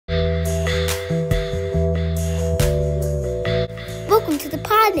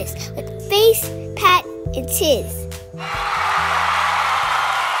Podnas with Face, Pat, and Tiz.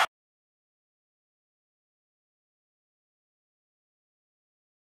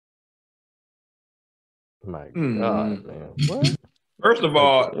 My God, man. What? First of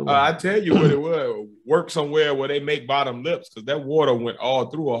all, I tell you what it was. Work somewhere where they make bottom lips because that water went all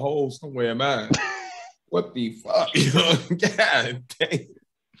through a hole somewhere in mine. What the fuck? God dang.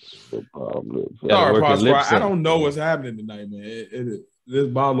 Sorry, Pasquale. I don't know what's happening tonight, man. This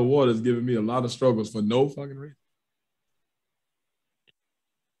bottle of water is giving me a lot of struggles for no fucking reason.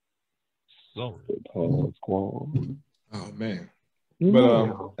 Oh, man.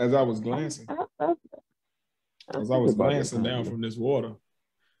 But as I was glancing down from this water,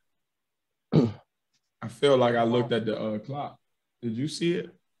 I feel like I looked at the clock. Did you see it?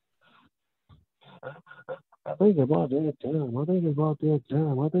 I think about that time.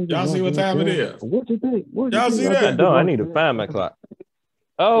 Y'all see what time it is? What you think? Y'all see that? No, I need to find my clock.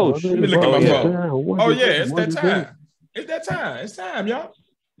 Oh, let me look at my phone. Oh, yeah, it's that time. It's that time. It's time, y'all.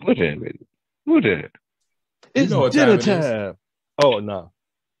 What that? It's dinner time. Oh, no.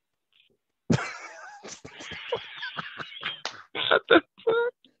 What the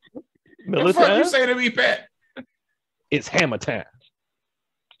fuck? What the fuck you say to me, Pat? It's hammer time.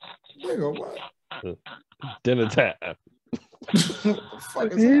 Nigga, what? Dinner time. It's time for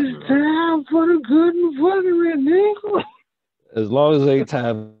the good and fuckery, nigga. As long as they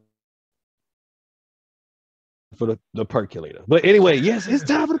time for the percolator. But anyway, yes, it's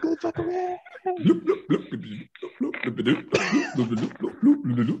time for the good fuckery.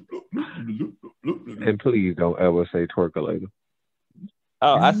 And please don't ever say twerkulator.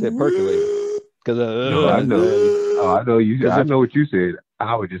 Oh, I said percolator. Because I know you. I know what you said.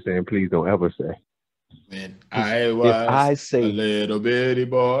 I was just saying, please don't ever say. When I was a little bitty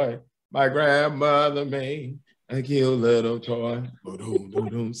boy, my grandmother made a cute little toy.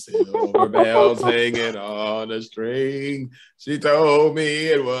 Silver bells hanging on a string. She told me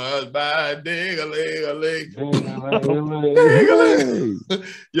it was by ding-a-ling-a-ling. Ding-a-ling.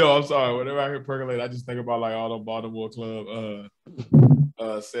 Yo, I'm sorry. Whenever I hear percolate, I just think about like all the Baltimore club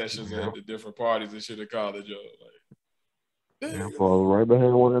sessions at the different parties and shit at college. Yo, like, I fall right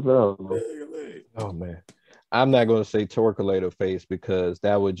behind one of those. Oh man, I'm not gonna say torculator face because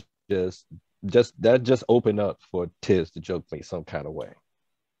that would just open up for Tiz to joke me some kind of way.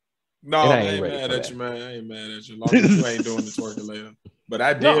 No, I ain't mad at you, man. I ain't mad at you. Long as you ain't doing the twerkulator. But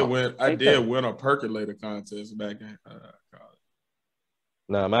I did win a percolator contest back in college.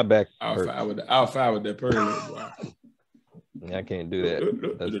 Nah, my back. I'll fight with that percolator. I can't do that.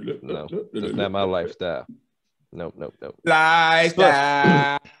 That's not my lifestyle. Nope.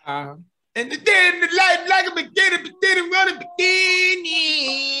 Lifestyle. And the life like a beginning, run a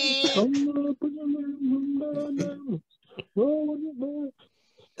beginning.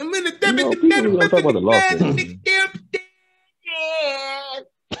 I'm in the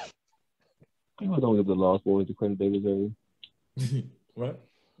People don't give the Lost Boys the credit they deserve. What?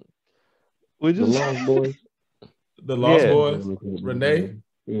 We just the Lost Boys. The Lost Boys. Renee.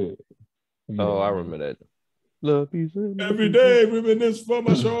 Yeah. Oh, I remember that. Love you every day, reminisce for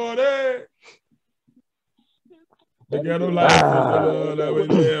my shorty. The ghetto life is the love that we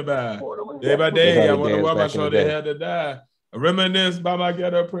live by. Day by day, I wonder why my shorty had to die. I reminisce by my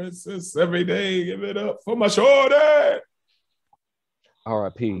ghetto princess every day. Give it up for my shorty.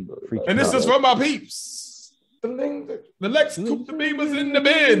 R.I.P. And this is for my peeps. The Lex Coupe, the Beamers in the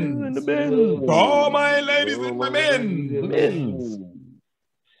bin. For all my ladies and my men.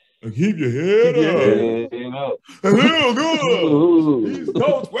 Keep your head up. Real good. East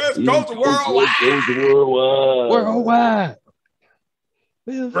Coast, West Coast, worldwide.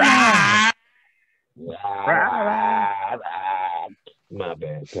 My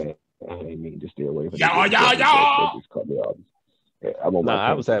bad, Pat. I didn't mean to stay away from y'all.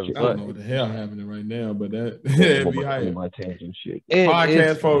 I was having fun. I don't know what the hell happening right now, but that'd be high. My tangent shit.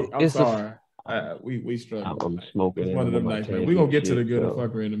 Podcast folk, I'm sorry. We struggle. I'm smoking. It's one of them nights, man. We're gonna get to the good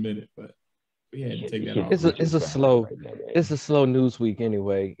fucker in a minute, but we had to take that off. It's a slow news week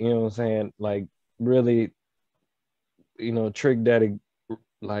anyway. You know what I'm saying? Like really, Trick Daddy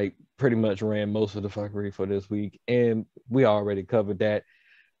like pretty much ran most of the fuckery for this week, and we already covered that.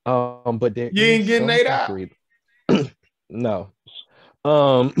 But there you ain't getting ate out. No.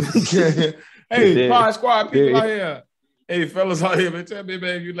 Hey, Pod Squad people out here. Hey, fellas out here, man, tell me,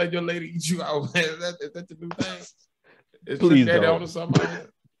 man, you let your lady eat you out, man. Is that the new thing? Is Please Trick Daddy on to something out here?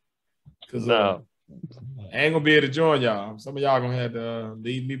 Because no. I ain't gonna be able to join y'all. Some of y'all gonna have to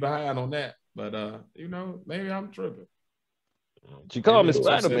leave me behind on that. But maybe I'm tripping. She called me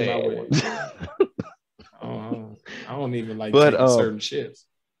Spider-Man. I don't even like taking certain shits.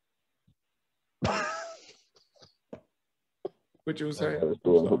 What you saying? I got a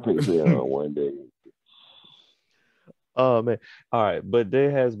story for Patreon one day. Oh man! All right, but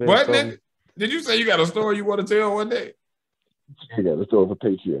there has been What? some. Did you say you got a story you want to tell one day? I got a story for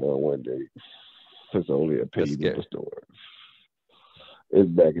Patreon one day. It's only a page of the story. It's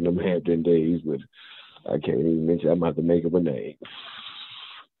back in them Hampton days, but I can't even mention. I'm about to make up a name.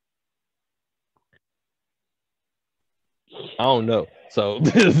 I don't know. So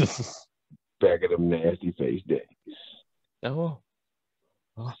back in them nasty face days. Oh.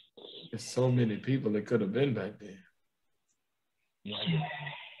 There's so many people that could have been back then.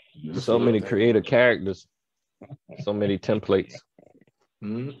 Yeah. So many creative characters. So many templates.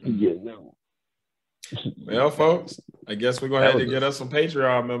 Yeah, no. Well, folks, I guess we're going to have to get us some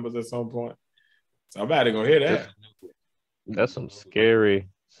Patreon members at some point. Somebody going to hear that. That's some scary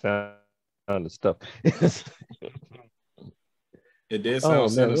sound of stuff. It did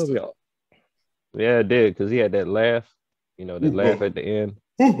sound sinister. Yeah, it did, because he had that laugh. You know, that laugh at the end.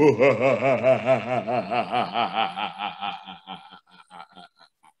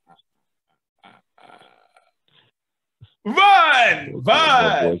 One,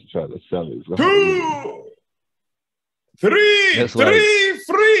 two, three,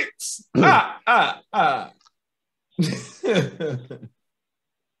 freaks.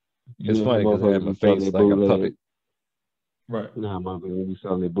 It's funny because I have my face like a puppet. Right. Nah, motherfucker, we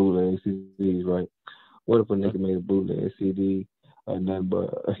selling their bootleg CDs, right? What if a nigga made a bootleg CD or nothing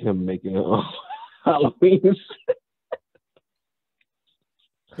but him making Halloween?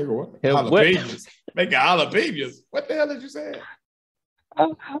 Nigga, what? Jalapenos. Making jalapenos. What the hell did you say?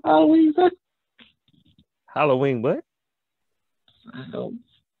 Halloween. Halloween what?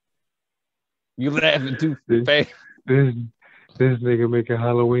 You laughing too fast. This nigga making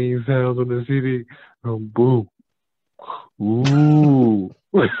Halloween sounds on the CD. Boom. Ooh.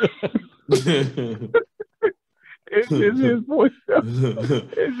 It's just his voice.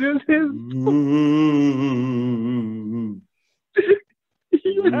 It's just his.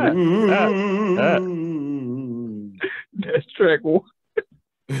 That's track one.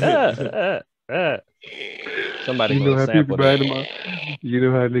 Somebody you know how people buy them. You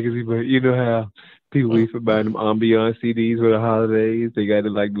know how niggas. You know how people used to buy them ambiance CDs for the holidays. They got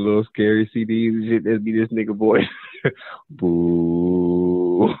like the little scary CDs and shit. That'd be this nigga voice.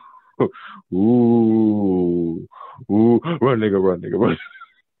 Boo. Ooh. Ooh. Run, nigga, run.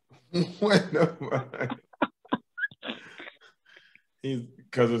 What the fuck?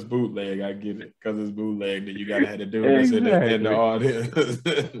 Because it's bootleg, I get it. Because it's bootleg, then you gotta have to do this in the audience.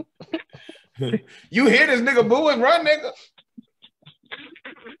 You hear this nigga booing, run, nigga.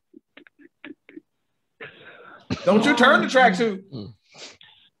 Don't you turn the track to.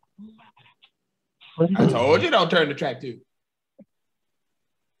 I told you don't turn the track to.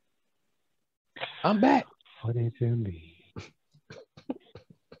 I'm back. What is in me?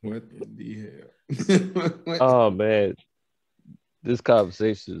 What in the hell? Oh man. This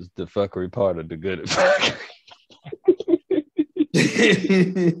conversation is the fuckery part of the good and fuckery.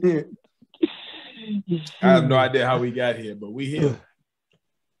 I have no idea how we got here, but we here.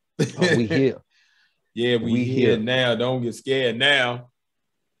 Oh, we here. Yeah, we here now. Don't get scared now.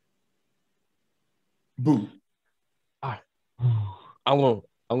 Boo. All right. I'm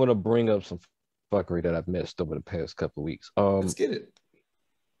gonna bring up some fuckery that I've missed over the past couple of weeks. Let's get it.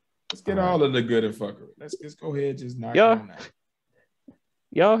 Let's get all of the good and fuckery. Let's just go ahead and just knock it on out.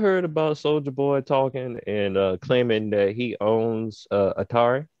 Y'all heard about Soulja Boy talking and claiming that he owns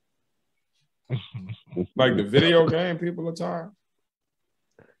Atari? Like the video game people Atari?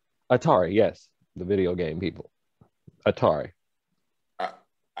 Atari, yes. The video game people. Atari.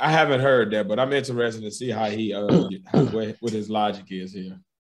 I haven't heard that, but I'm interested to see how he what his logic is here.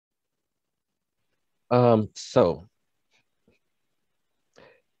 So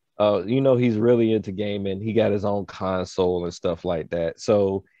you know, he's really into gaming. He got his own console and stuff like that.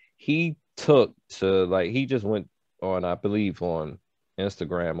 So he he just went on, I believe, on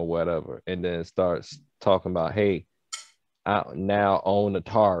Instagram or whatever, and then starts talking about, hey, I now own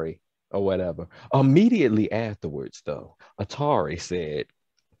Atari or whatever. Immediately afterwards, though, Atari said,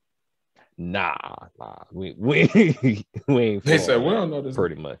 nah, we ain't. They said, we don't know this.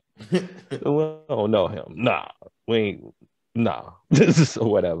 Pretty much. We don't know him. Nah, we ain't. Nah, this is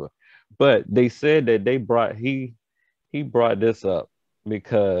whatever. But they said that he brought this up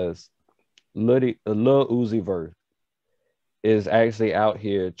because Lil Uzi Vert is actually out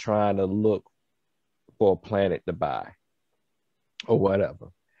here trying to look for a planet to buy or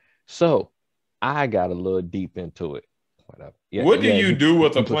whatever. So I got a little deep into it. Whatever. Yeah, what do you do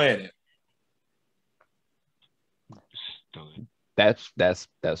with a planet? That's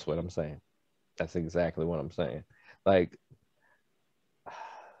what I'm saying. That's exactly what I'm saying. Like,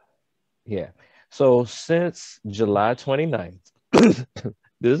 yeah. So since July 29th,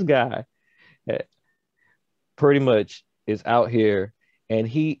 this guy pretty much is out here and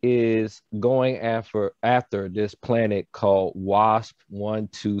he is going after this planet called WASP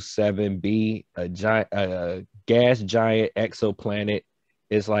 127b, a gas giant exoplanet.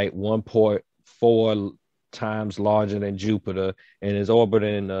 It's like 1.4 times larger than Jupiter and is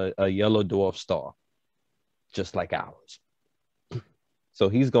orbiting a yellow dwarf star, just like ours. So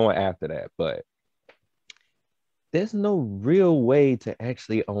he's going after that, but there's no real way to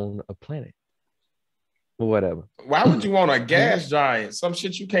actually own a planet. Or whatever. Why would you want a gas giant? Some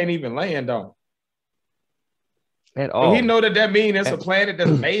shit you can't even land on. At all. Do he know that means it's a planet that's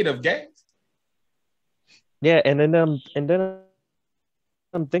made of gas? Yeah, and then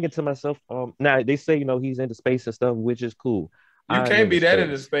I'm thinking to myself, now they say, he's into space and stuff, which is cool. You can't be that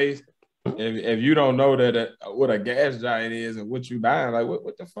into space if you don't know that what a gas giant is and what you buying. Like,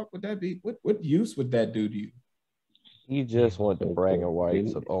 what the fuck would that be? What use would that do to you? You just want the bragging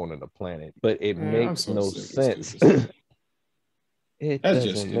rights of owning a planet, but it makes no sense. It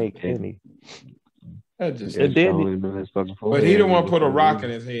doesn't make any. But he the one put a rock in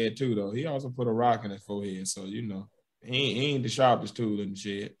his head too, though. He also put a rock in his forehead, so he ain't the sharpest tool in the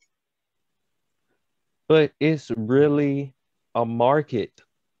shed. But it's really a market.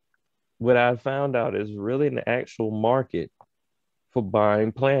 What I found out is really an actual market for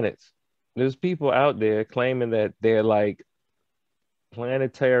buying planets. There's people out there claiming that they're like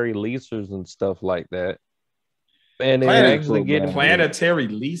planetary leasers and stuff like that. And they're actually getting planetary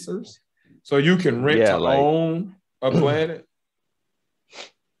leasers? So you can rent own a planet?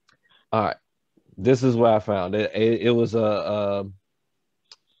 All right. This is what I found. It was an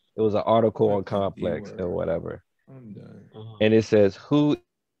article on Complex or whatever. I'm done. And it says, who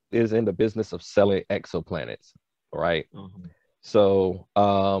is in the business of selling exoplanets? Right. So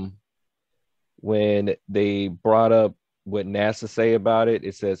when they brought up what NASA say about it,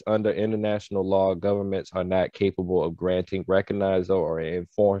 it says under international law, governments are not capable of granting, recognizing, or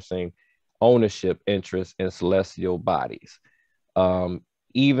enforcing ownership interests in celestial bodies.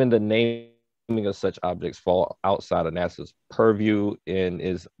 Even the naming of such objects fall outside of NASA's purview and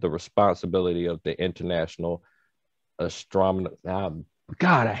is the responsibility of the International Astronomy.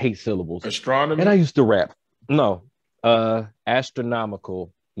 God, I hate syllables. Astronomy? And I used to rap. No,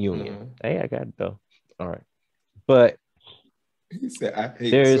 Astronomical Union. Hey, I got it though. All right. But he said, I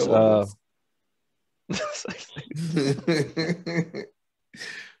hate syllables.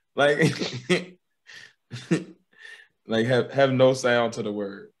 like have no sound to the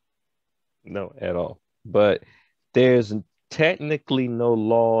word. No, at all. But there's technically no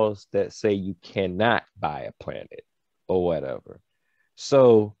laws that say you cannot buy a planet or whatever.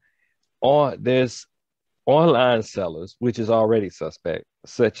 So there's online sellers, which is already suspect,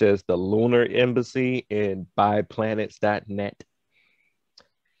 such as the Lunar Embassy and buyplanets.net.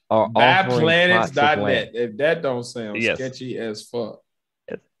 Buyplanets.net. If that don't sound sketchy as fuck.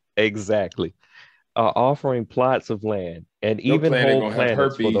 Exactly. Are offering plots of land and even whole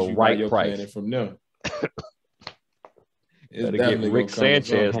planets for the right price. From them. Better get Rick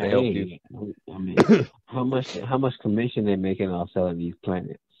Sanchez to help you. I mean, how much commission they making off selling these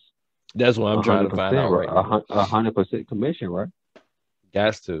planets? That's what I'm trying to find out right now. 100% commission, right?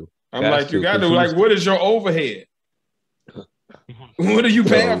 Got to. You got to. Like, what is your overhead? What are you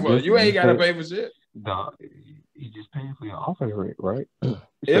paying for? You ain't got to pay for shit. No, you just paying for your office rent, right?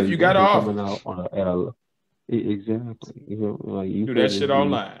 If you got an office. Exactly. You do that shit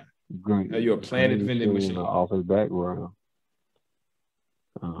online. You're a planet vending machine. Office background.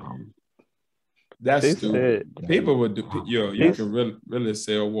 That's stupid. People would do. You can really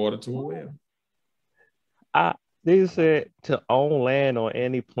sell water to a well. They said to own land on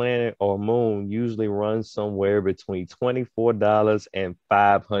any planet or moon usually runs somewhere between $24 and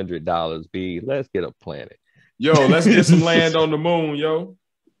 $500. Let's get a planet. Yo, let's get some land on the moon, yo.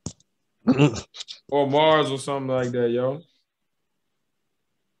 Or Mars or something like that, yo.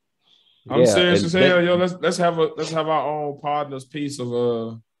 I'm serious as hell, yo. Let's have our own Podnas piece of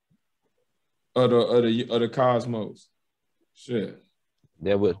the cosmos. Shit.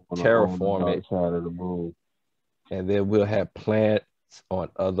 That would terraform it. Side of the moon. And then we'll have planets on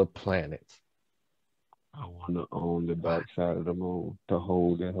other planets. I want to own the back side of the moon to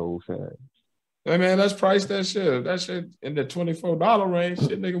hold that whole side. Hey man, let's price that shit. That shit in the $24 range.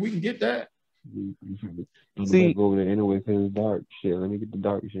 Shit, nigga, we can get that. See, go over there anyway because it's dark. Shit, let me get the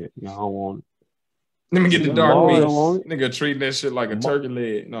dark shit. I don't want it. Let me get the dark meat. Nigga treating that shit like a turkey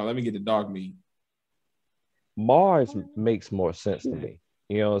leg. No, let me get the dark meat. Mars makes more sense to me.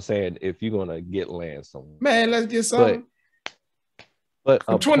 You know what I'm saying? If you're gonna get land somewhere. Man, let's get something. But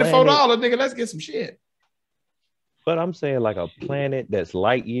for $24, nigga, let's get some shit. But I'm saying like a planet that's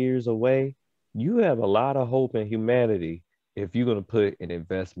light years away, you have a lot of hope in humanity if you're gonna put and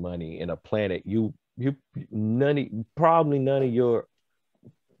invest money in a planet probably none of your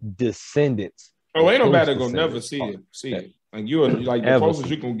descendants. Oh, ain't nobody gonna never see it. Like you're like the closest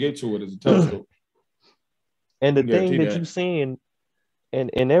you can get to it is a telescope. And the thing that you're seeing,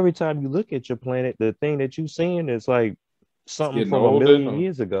 and every time you look at your planet, the thing that you're seeing is like something from a million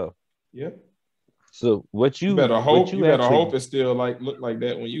years ago. Yep. So what you better hope you better hope it still like look like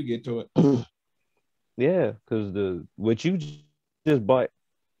that when you get to it. Yeah, because what you just bought,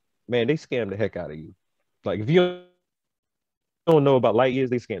 man, they scammed the heck out of you. Like if you don't know about light years,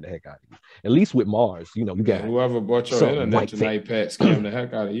 they scam the heck out of you. At least with Mars, you know, you got whoever bought your internet tonight, Pat, scam the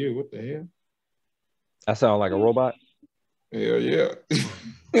heck out of you. What the hell? I sound like a robot. Hell yeah.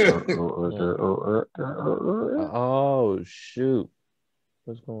 Oh shoot.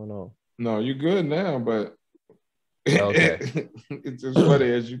 What's going on? No, you good now, but okay. It's just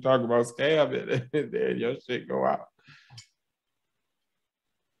funny as you talk about scam and then your shit go out.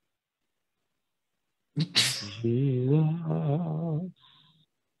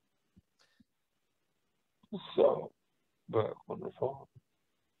 So, but on the phone.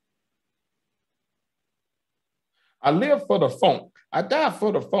 I live for the funk. I die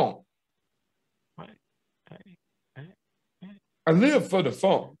for the funk. I live for the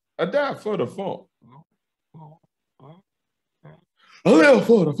funk. I die for the funk. I live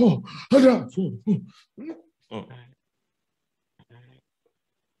for the funk. I die for the funk.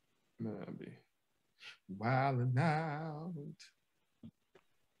 Man, be wilding out. I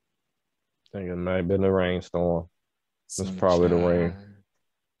think it might have been a rainstorm. It's probably the rain.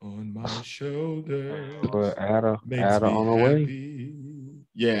 On my shoulder. But Ada on the way.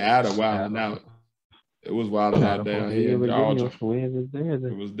 Yeah, Ada wilding out. It was wilding out down here in Georgia.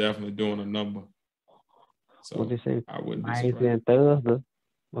 It was definitely doing a number. So what they say? I wouldn't why is it Thursday?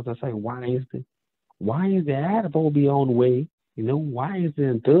 What they say? Why is the Ada supposed to be on the way? You know, why is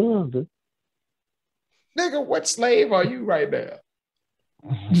it Thursday? Nigga, what slave are you right now?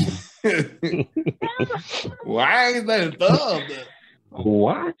 Why is that Thursday?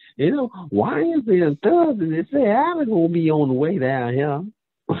 Why? You know, why is it Thursday? They say Alex will be on the way down here.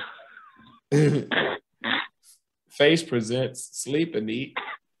 Face presents Sleep and Eat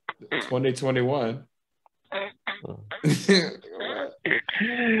 2021.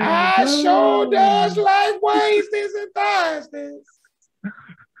 I sure does like Wednesdays and Thursdays.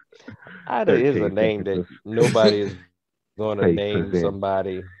 Ada is a name that nobody is going to name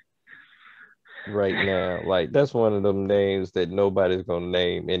somebody right now. Like that's one of them names that nobody's gonna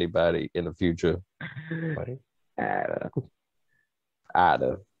name anybody in the future. Like, Ada.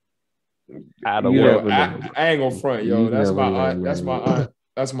 Yo, I ain't gonna front, yo. That's my aunt.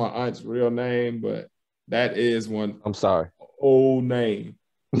 That's my aunt's real name, but that is one. I'm sorry. Old name.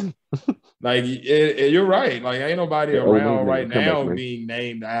 Like you're right. Like ain't nobody around right now being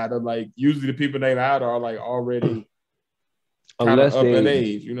named Ada. Like usually the people named Ada are like already kind of up in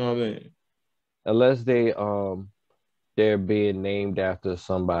age. You know what I mean? Unless they're being named after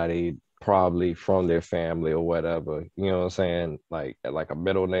somebody probably from their family or whatever. You know what I'm saying? Like a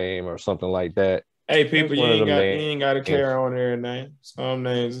middle name or something like that. Hey, people, you ain't got to carry on their name. Some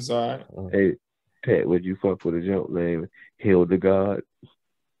names is all right. Hey, Pat, would you fuck with a jump name? Hildegard.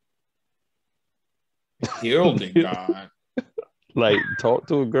 Hildegard. Like talk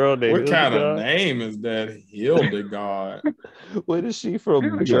to a girl named what kind of name is that? Hildegard. Where is she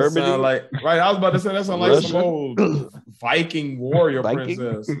from? Germany? Right, I was about to say that sounds like some old Viking warrior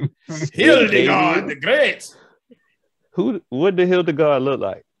princess. Hildegard the Great. What did Hildegard look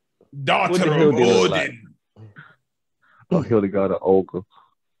like? Daughter of Odin. Like? Oh, Hildegard of Olga.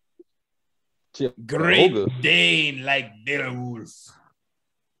 Great Dane like Beowulf.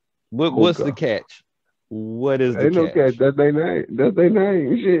 What's the catch? What is the catch? No catch. That's their name. That's their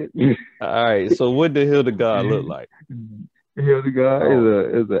name. Shit. All right. So what did Hildegard look like?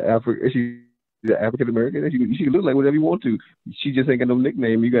 Hildegard is an African American. She can look like whatever you want to. She just ain't got no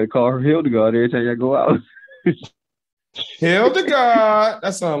nickname. You got to call her Hildegard every time y'all go out. Hildegard.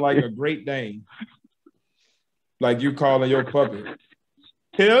 That sounds like a Great Dane. Like you calling your puppy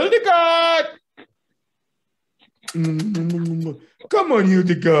Hildegard. Come on,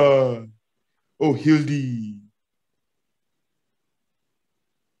 Hildegard. Oh, Hildy.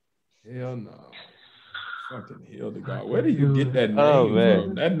 Hell no. Fucking Hildegard. Where do you get that name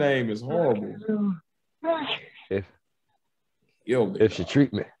from? That name is horrible. If she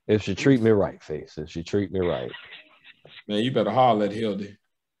treat me right, face. If she treat me right. Man, you better holler at Hildy.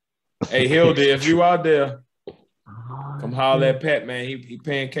 Hey, Hildy, if you out there, come holler at Pat, man. He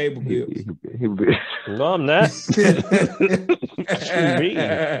paying cable bills. No, I'm not. What you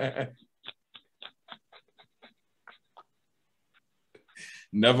mean?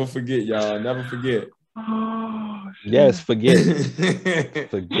 Never forget, y'all. Never forget. Yes, forget.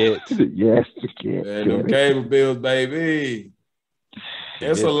 Forget. Yes, forget. And them cable bills, baby.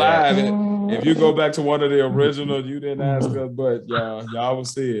 It's alive. If you go back to one of the originals, you didn't ask us, but y'all will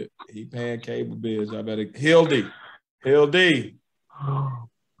see it. He paying cable bills. Y'all better. Hildy.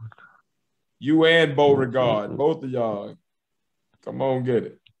 You and Beauregard, both of y'all. Come on, get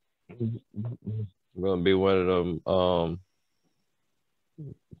it. We're gonna be one of them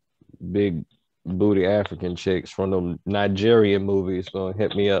big booty African chicks from them Nigerian movies. Gonna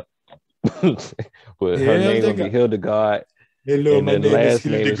hit me up. With her name gonna be Hildegard. Hello, and then last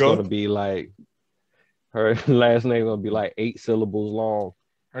name is Hildegard. gonna be like her last name gonna be like 8 syllables long.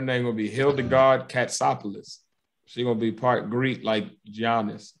 Her name gonna be Hildegard Katsopoulos. She gonna be part Greek like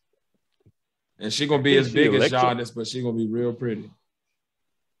Giannis. And she gonna be as big as Giannis, but she gonna be real pretty.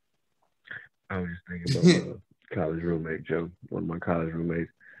 I was just thinking about my college roommate, Joe. One of my college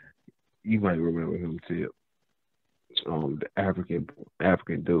roommates. You might remember him too. The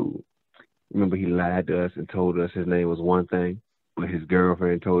African dude. Remember he lied to us and told us his name was one thing, but his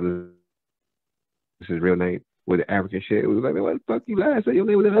girlfriend told us his real name with the African shit. It was like, what the fuck you lied? Say your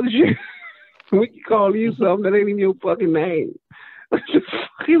name was another shit. We can call you something that ain't even your fucking name. What the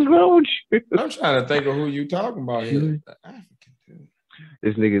fuck is wrong with you? I'm trying to think of who you talking about here. The African dude.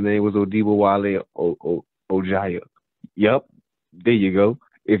 This nigga's name was Odibo Wale Ojaya. Yup. There you go.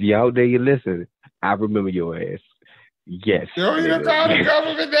 If you out there, you listen. I remember your ass. Yes. Yo, you done called the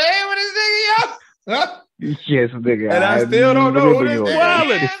government name with this nigga, yo? Huh? Yes, nigga. And I still don't know who this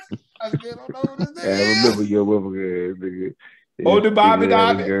nigga is. I still don't know who this nigga is. I remember your motherfucker, nigga. Oh, the Bobby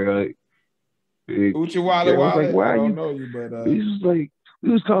Dobby. Girl. Uchi Wale Wale. Like, why I don't you know you, but he was like, we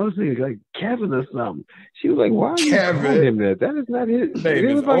was calling this nigga like Kevin or something. She was like, why are you calling him that? That is not his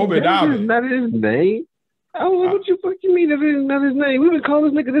name. Is like, that is not his name. I was like, what you fucking mean that is not his name? We've been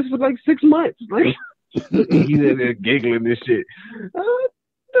calling this nigga this for like 6 months. Like, he's in there giggling and shit.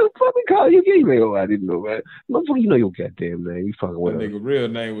 The fuck we call you? Like, oh, I didn't know that. Motherfucker, you know your goddamn name. You fucking with that nigga real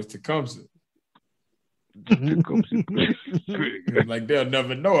name was Tecumseh. Like, they'll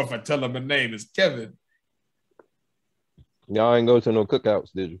never know if I tell them my name is Kevin. Y'all ain't go to no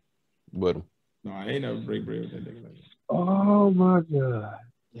cookouts, did you? With him? No, I ain't never break bread with that nigga like that. Oh my God.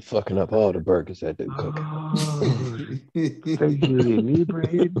 You're fucking up all the burgers at the cookout. So you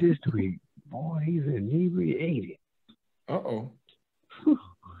inebriated this week. Boy, he's inebriated. Uh-oh.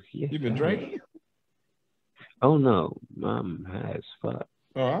 Yes, you been drinking? Oh no, Mom high as fuck.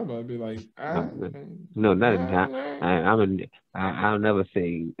 Oh, I'm about to be like, no, not I'll never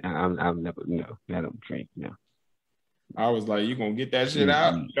say I'll never no, I don't drink no. I was like, you gonna get that shit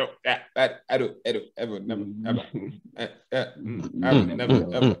out? No, I don't ever never ever I would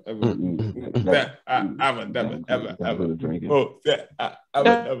never ever I would never ever ever drink. Oh, I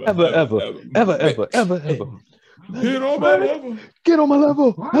would never ever. Get on my level. Get on my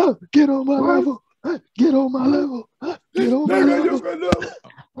level. Get on my level. Get on my level. Get on my level.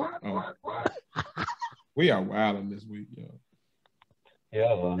 We are wilding this week, yo.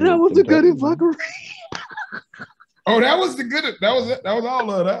 Yeah, that was a good fuckery. Oh, that was the good. That was it. That was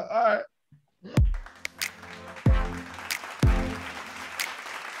all of that. All right.